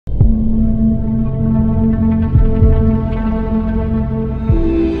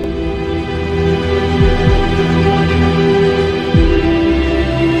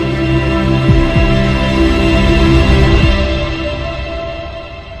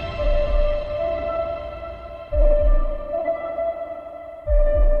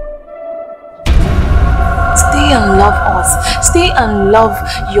us. Stay and love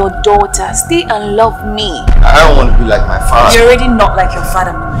your daughter. Stay and love me. I don't want to be like my father. You're already not like your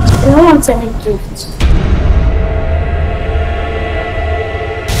father. I don't want any gift.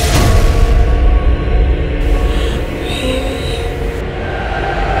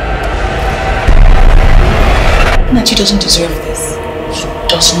 Nachi doesn't deserve this. He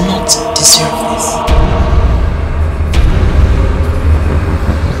does not deserve this.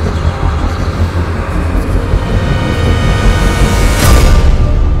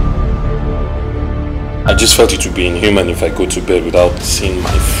 I just felt it would be inhuman if I go to bed without seeing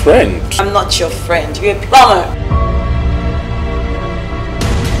my friend. I'm not your friend. You're a plumber.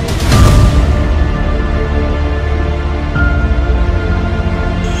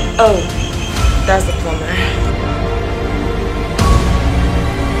 Oh, that's the plumber.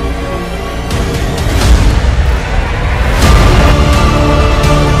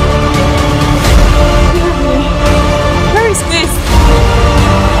 Where is this?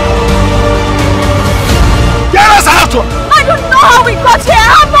 Get us out! I don't know how we got here.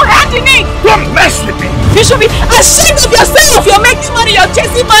 I have no hand in it. Don't mess with me! You should be ashamed of yourself. You're making money. You're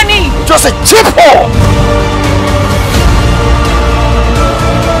chasing money. Just a cheap whore!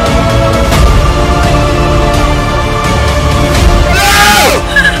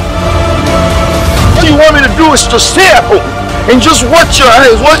 What you want me to do is to stay at home and just watch your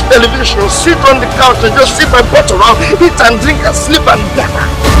eyes, watch television, sit on the couch and just sit my butt around, eat and drink and sleep and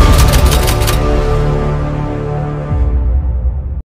die.